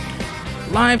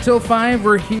Live till 5,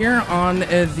 we're here on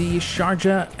the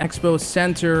Sharjah Expo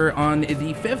Center on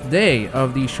the 5th day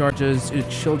of the Sharjah's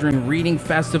Children Reading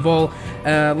Festival.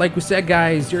 Like we said,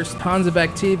 guys, there's tons of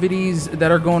activities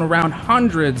that are going around,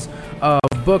 hundreds of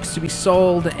books to be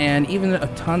sold, and even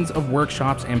tons of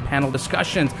workshops and panel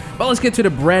discussions. But let's get to the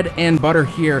bread and butter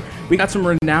here. We got some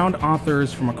renowned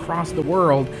authors from across the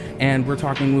world, and we're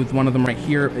talking with one of them right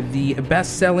here, the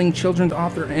best-selling children's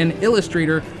author and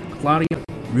illustrator, Claudia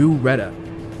Rueda.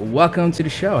 Welcome to the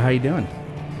show. How you doing?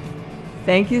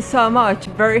 Thank you so much.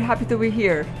 Very happy to be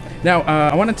here. Now,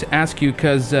 I wanted to ask you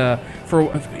because,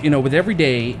 with every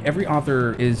day, every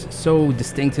author is so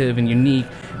distinctive and unique,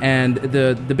 and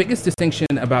the biggest distinction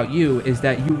about you is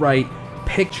that you write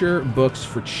picture books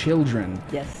for children.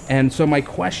 Yes. And so my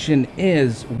question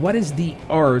is, what is the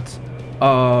art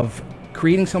of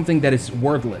creating something that is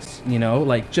wordless?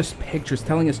 Like just pictures,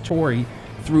 telling a story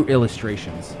through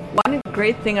illustrations. One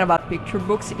great thing about picture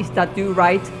books is that you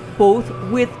write both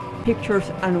with pictures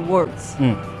and words.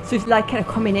 So it's like a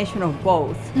combination of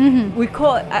both. Mm-hmm.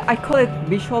 I call it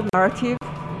visual narrative,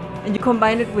 and you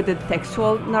combine it with the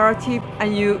textual narrative,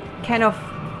 and you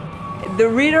the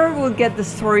reader will get the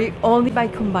story only by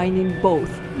combining both,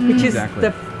 which is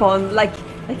the fun, like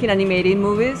in animated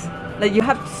movies. Like you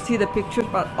have to see the pictures,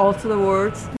 but also the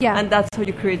words, and that's how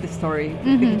you create the story,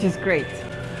 which is great.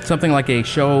 Something like a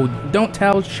show, don't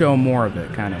tell, show more of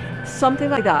it, kind of. Something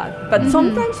like that. But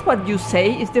sometimes what you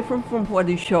say is different from what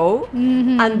you show,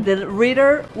 and the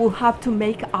reader will have to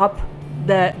make up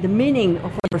the meaning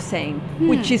of what you're saying,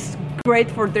 which is great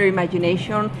for their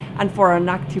imagination and for an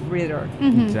active reader.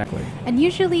 Exactly. And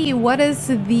usually, what is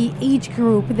the age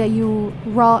group that you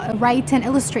write and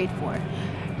illustrate for?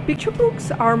 Picture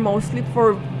books are mostly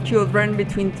for children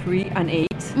between 3 and 8,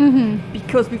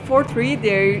 because before 3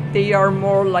 they are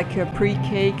more like a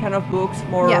pre-K kind of books,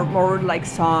 more like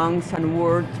songs and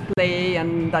word play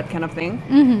and that kind of thing.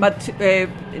 But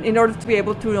in order to be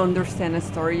able to understand a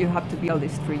story, you have to be at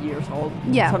least 3 years old,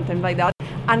 something like that.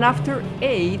 And after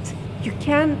 8, you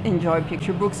can enjoy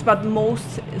picture books, but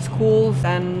most schools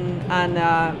and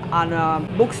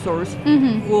bookstores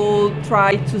will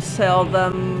try to sell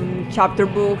them chapter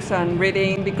books and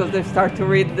reading because they start to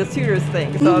read the serious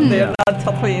things, so they're not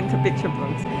totally into picture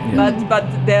books. But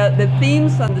the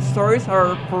themes and the stories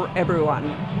are for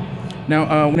everyone.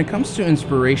 Now, when it comes to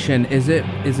inspiration, is it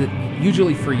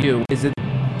usually for you? Is it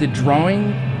the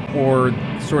drawing or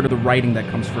sort of the writing that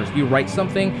comes first? Do you write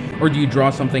something, or do you draw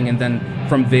something, and then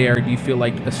from there, do you feel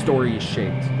like a story is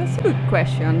shaped? That's a good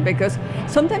question, because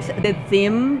sometimes the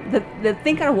theme, the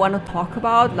thing I want to talk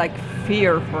about, like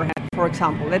fear, for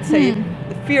example, let's say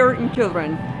the fear in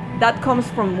children, that comes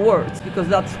from words, because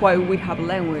that's why we have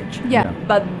language.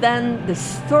 But then the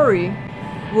story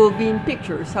will be in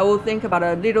pictures. I will think about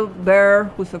a little bear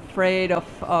who's afraid of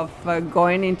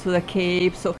going into the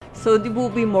cave. So it will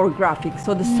be more graphic.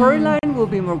 So the storyline will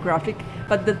be more graphic,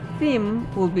 but the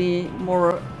theme will be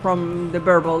more from the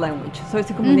verbal language. So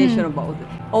it's a combination of both.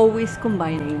 Always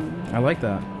combining. I like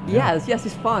that. Yes,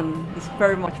 it's fun. It's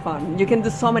very much fun. You can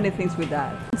do so many things with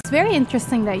that. It's very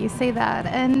interesting that you say that.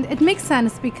 And it makes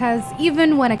sense because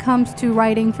even when it comes to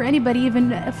writing for anybody,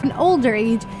 even of an older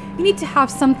age, you need to have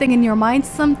something in your mind,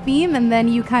 some theme, and then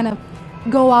you kind of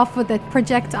go off with it,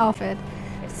 project off it.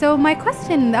 So my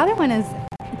question, the other one is,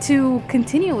 to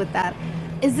continue with that,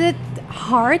 is it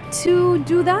hard to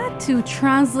do that, to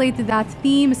translate that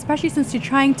theme, especially since you're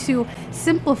trying to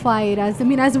simplify it?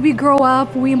 As we grow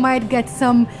up, we might get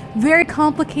some very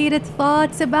complicated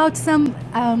thoughts about some,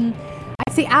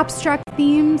 I'd say, abstract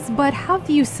themes, but how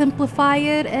do you simplify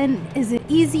it, and is it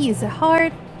easy, is it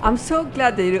hard? I'm so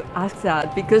glad that you asked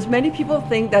that, because many people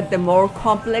think that the more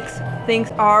complex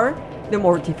things are, the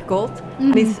more difficult.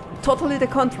 And it's totally the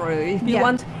contrary. If you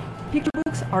want, picture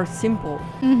books are simple.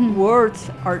 Words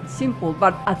are simple,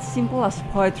 but as simple as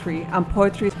poetry. And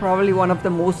poetry is probably one of the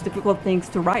most difficult things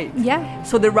to write.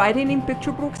 So the writing in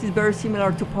picture books is very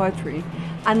similar to poetry,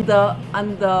 and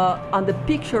the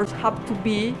pictures have to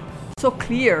be so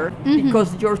clear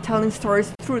because you're telling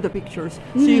stories through the pictures.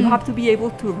 So you have to be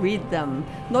able to read them,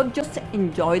 not just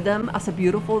enjoy them as a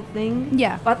beautiful thing,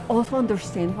 but also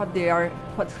understand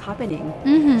what's happening.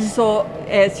 So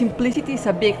simplicity is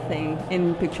a big thing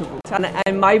in picture books,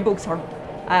 and my books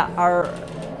are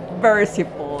very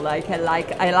simple. Like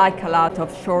I like a lot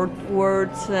of short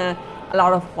words, a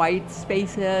lot of white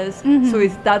spaces. So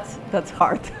that's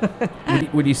hard.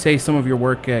 Would you say some of your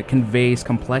work conveys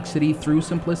complexity through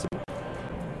simplicity?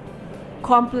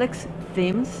 Complex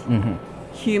themes,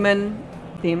 human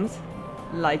themes,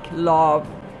 like love,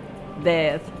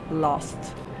 death, lost,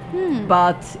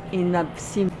 but in a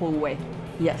simple way.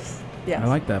 Yes. Yes. I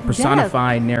like that.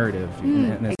 Personified narrative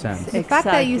in a sense. The fact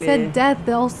that you Exactly. said death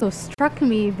also struck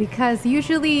me because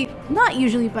not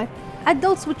usually, but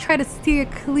adults would try to steer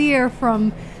clear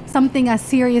from something as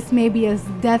serious maybe as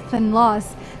death and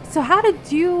loss. So how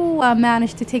did you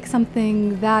manage to take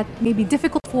something that may be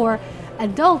difficult for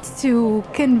adults to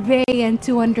convey and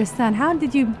to understand? How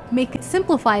did you make it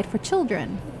simplified for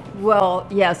children? Well,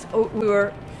 yes,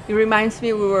 it reminds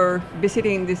me we were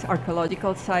visiting this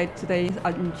archaeological site today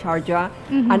in Sharjah,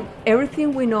 and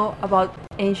everything we know about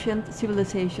ancient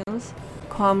civilizations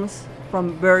comes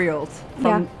from burials,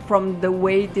 from the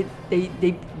way that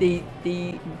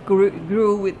they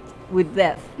grew with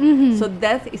death. So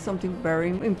death is something very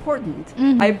important.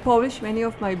 I published many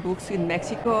of my books in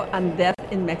Mexico, and death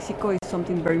in Mexico is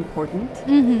something very important.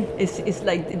 It's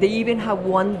like they even have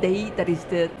one day that is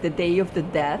the day of the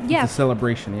death. Yeah. It's a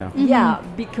celebration, yeah. Yeah,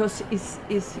 because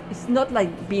it's not like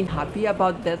being happy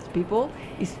about death, people.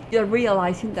 It's you're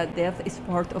realizing that death is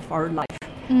part of our life,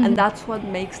 and that's what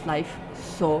makes life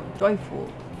so joyful.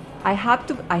 I had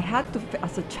to,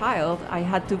 as a child, I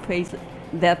had to face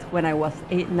death when I was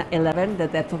 11, the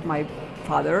death of my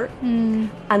father,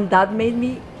 and that made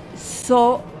me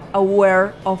so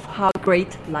aware of how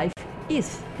great life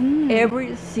is.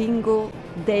 Every single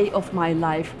day of my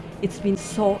life, it's been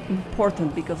so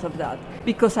important because of that.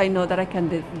 Because I know that I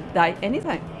can die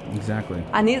anytime. Exactly.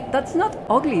 And that's not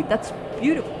ugly, that's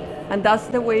beautiful. And that's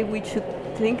the way we should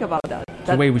think about that. It's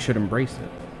the way we should embrace it.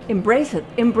 Embrace it.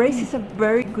 Embrace is a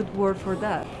very good word for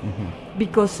that.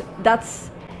 Because that's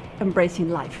embracing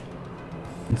life.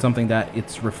 And something that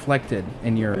it's reflected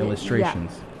in your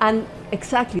illustrations. Yeah. And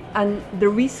exactly. And the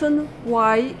reason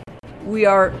why we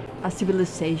are a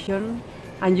civilization,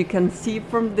 and you can see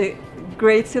from the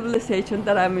great civilization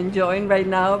that I'm enjoying right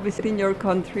now, visiting your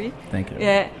country. Thank you.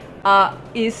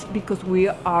 Is because we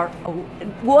are,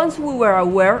 once we were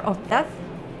aware of death,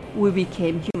 we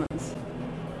became humans.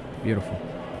 Beautiful.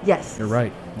 Yes. You're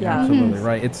right. You're Yeah. absolutely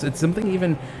right. It's something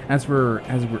even as we're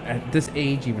at this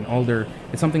age, even older,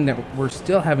 it's something that we're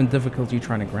still having difficulty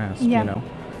trying to grasp. Yeah. You know.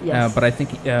 Yes. But I think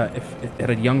if at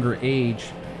a younger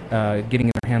age,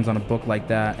 getting their hands on a book like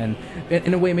that, and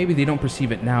in a way maybe they don't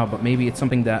perceive it now, but maybe it's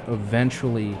something that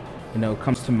eventually,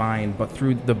 comes to mind. But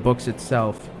through the books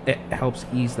itself, it helps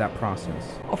ease that process.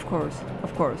 Of course.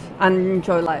 And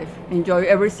enjoy life. Enjoy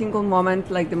every single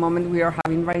moment, like the moment we are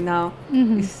having right now.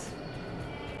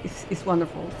 Is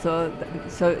wonderful. So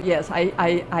yes,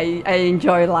 I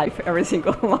enjoy life every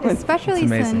single moment. Especially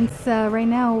It's amazing. since right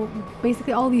now,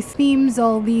 basically all these themes,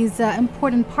 all these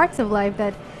important parts of life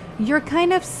that you're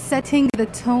kind of setting the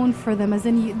tone for them. As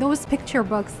in those picture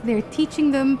books, they're teaching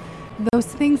them those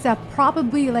things that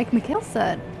probably, like Mikhail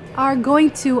said, are going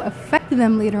to affect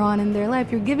them later on in their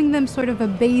life. You're giving them sort of a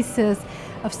basis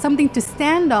of something to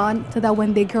stand on so that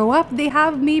when they grow up, they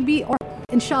have maybe, or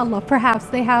inshallah, perhaps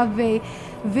they have a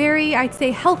very, I'd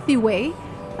say, healthy way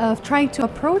of trying to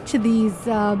approach these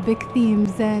big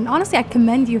themes. And honestly, I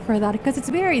commend you for that because it's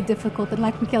very difficult. And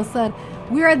like Mikhail said,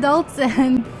 we're adults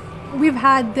and we've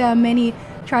had many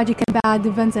tragic and bad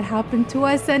events that happened to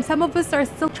us, and some of us are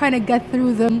still trying to get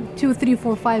through them 2, 3,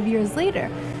 4, 5 years later.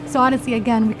 So honestly,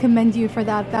 again, we commend you for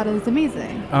that. That is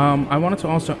amazing. I wanted to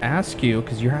also ask you,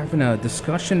 because you're having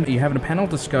a panel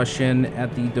discussion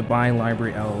at the Dubai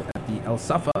Library at the El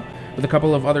Safa with a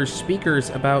couple of other speakers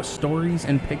about stories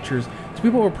and pictures. So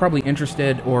people were probably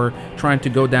interested or trying to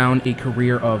go down a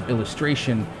career of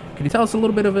illustration. Can you tell us a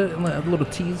little bit of a little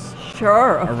tease?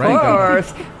 Sure, of All right,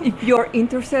 course. If you're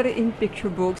interested in picture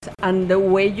books and the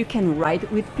way you can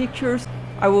write with pictures,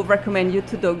 I will recommend you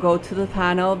to go to the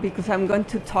panel because I'm going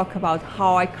to talk about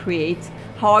how I create,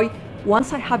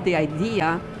 once I have the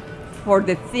idea for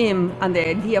the theme and the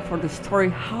idea for the story,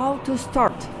 how to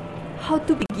start, how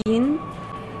to begin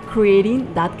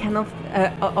creating that kind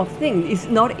of thing. It's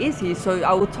not easy, so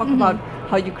I will talk about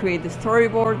how you create the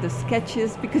storyboard, the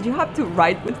sketches, because you have to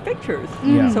write with pictures.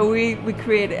 Yeah. So I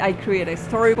create a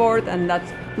storyboard, and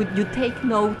you take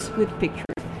notes with pictures.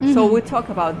 So we talk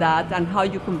about that and how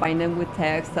you combine them with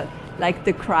text, like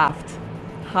the craft.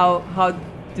 How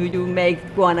do you make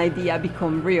one idea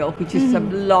become real, which is a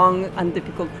long and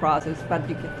difficult process, but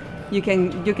you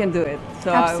can do it.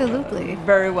 So Absolutely.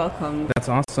 Very welcome. That's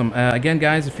awesome. Again,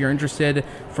 guys, if you're interested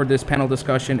for this panel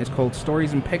discussion, it's called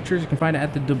Stories and Pictures. You can find it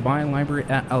at the Dubai Library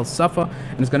at El Safa,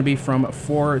 and it's going to be from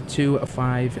 4 to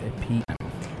 5 p.m.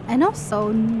 And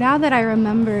also, now that I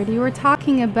remembered, you were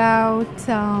talking about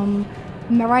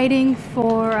writing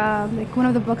for, like one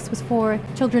of the books was for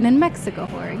children in Mexico,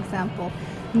 for example.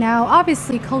 Now,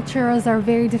 obviously, cultures are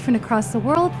very different across the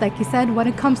world. Like you said, when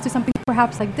it comes to something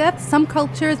perhaps like death, some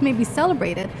cultures may be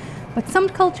celebrated. But some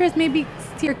cultures maybe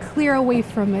steer clear away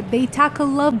from it. They tackle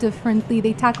love differently.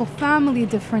 They tackle family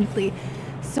differently.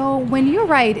 So when you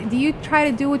write, do you try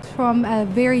to do it from a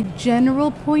very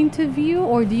general point of view,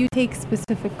 or do you take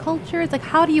specific cultures? Like,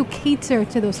 how do you cater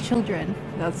to those children?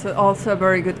 That's also a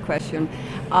very good question.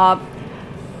 I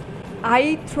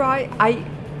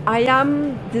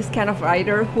am this kind of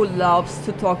writer who loves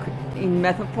to talk in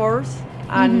metaphors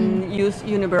and use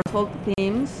universal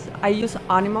themes. I use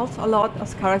animals a lot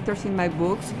as characters in my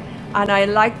books, and I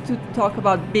like to talk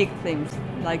about big themes.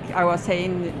 Like I was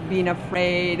saying, being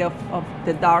afraid of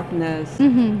the darkness.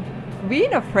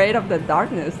 Being afraid of the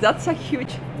darkness, that's a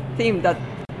huge theme that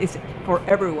is for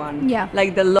everyone. Yeah.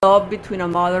 Like the love between a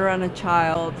mother and a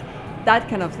child, that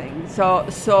kind of thing. So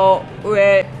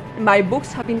my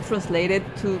books have been translated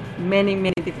to many,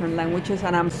 many different languages,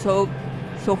 and I'm so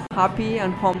happy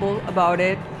and humble about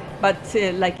it. But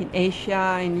like in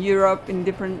Asia, in Europe, in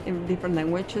different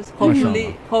languages,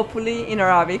 hopefully in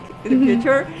Arabic in the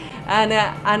future,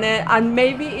 and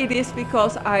maybe it is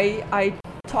because I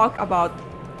talk about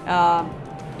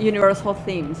universal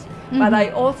themes. But I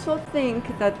also think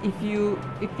that if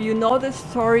you know the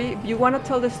story, if you want to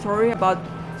tell the story about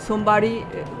somebody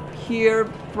here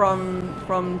from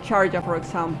Sharjah, for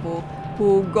example,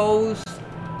 who goes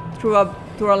through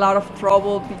a lot of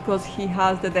trouble because he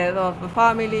has the death of a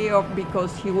family, or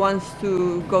because he wants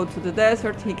to go to the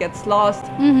desert, he gets lost.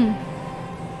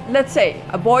 Let's say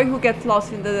a boy who gets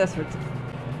lost in the desert.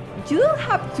 You don't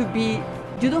have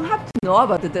to know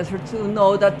about the desert to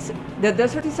know that the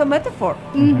desert is a metaphor.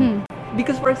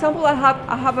 Because, for example, I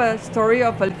have a story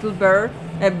of a little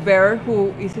bear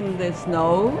who is in the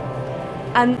snow,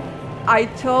 and I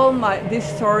tell this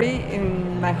story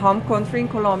in my home country in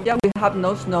Colombia. We have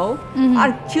no snow,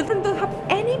 and children don't have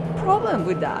any problem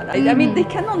with that. I mean, they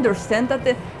can understand that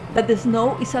the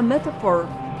snow is a metaphor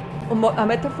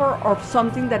of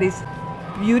something that is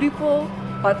beautiful,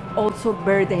 but also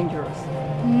very dangerous.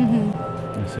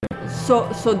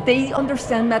 So they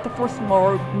understand metaphors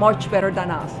much better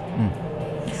than us.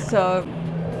 So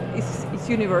it's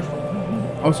universal.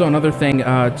 Also, another thing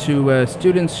to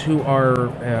students who are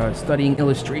studying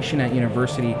illustration at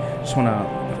university, just want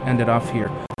to end it off here.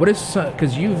 What is,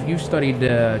 because you've studied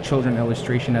children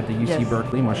illustration at the UC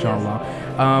Berkeley, mashallah.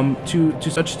 To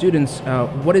such students,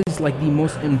 what is like the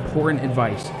most important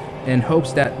advice in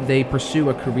hopes that they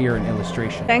pursue a career in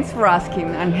illustration? Thanks for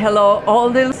asking, and hello all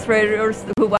the illustrators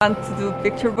who want to do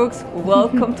picture books.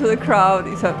 Welcome to the crowd.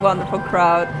 It's a wonderful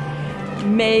crowd.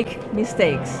 Make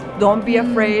mistakes. Don't be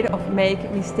afraid of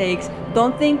make mistakes.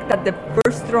 Don't think that the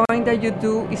first drawing that you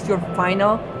do is your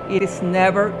final. It is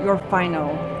never your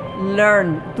final.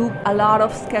 Learn, do a lot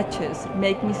of sketches,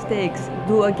 make mistakes,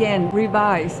 do again,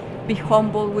 revise, be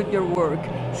humble with your work,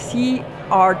 see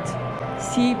art,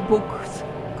 see books,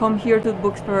 come here to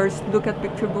book fairs, look at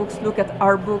picture books, look at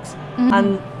art books,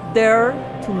 and dare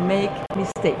to make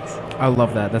mistakes. I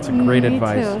love that. That's a great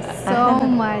advice. Me too, so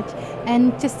much.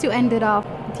 And just to end it off,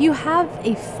 do you have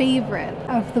a favorite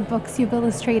of the books you've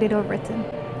illustrated or written?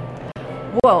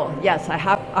 Well, yes, I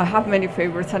have many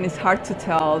favorites, and it's hard to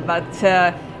tell, but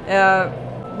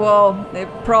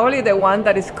probably the one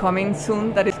that is coming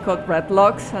soon, that is called Red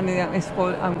Locks, and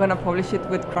I'm going to publish it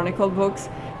with Chronicle Books.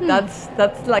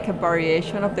 That's like a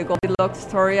variation of the Goldilocks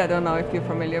story. I don't know if you're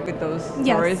familiar with those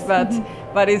stories,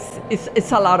 but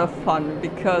it's a lot of fun,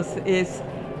 because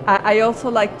I also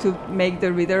like to make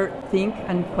the reader think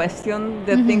and question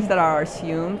the things that are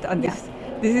assumed, and this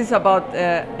is about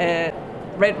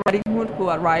Red Riding Hood who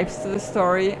arrives to the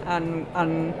story and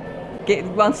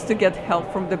wants to get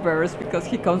help from the bears, because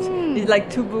he comes. It's like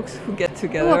two books who get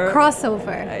together. A crossover.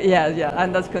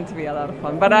 And that's going to be a lot of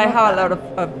fun. But I have a lot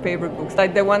of favorite books,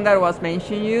 like the one that was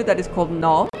mentioned you, that is called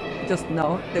No, just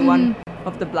No, the one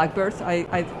of the blackbirds.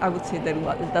 I would say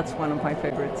that's one of my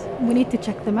favorites. We need to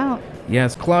check them out.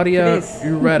 Yes, Claudia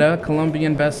Rueda,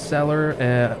 Colombian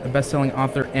best-selling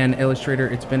author and illustrator.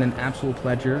 It's been an absolute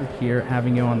pleasure here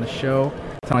having you on the show,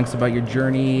 telling us about your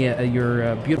journey,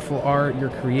 your beautiful art, your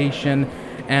creation.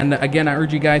 And again, I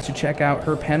urge you guys to check out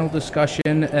her panel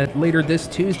discussion later this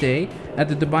Tuesday at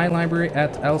the Dubai Library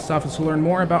at El Safas to learn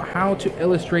more about how to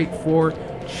illustrate for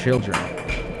children.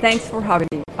 Thanks for having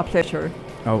me. A pleasure.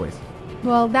 Always.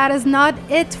 Well, that is not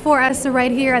it for us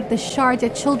right here at the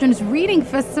Sharjah Children's Reading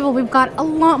Festival. We've got a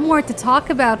lot more to talk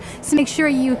about, so make sure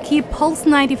you keep Pulse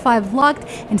 95 locked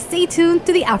and stay tuned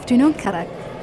to the Afternoon Karak.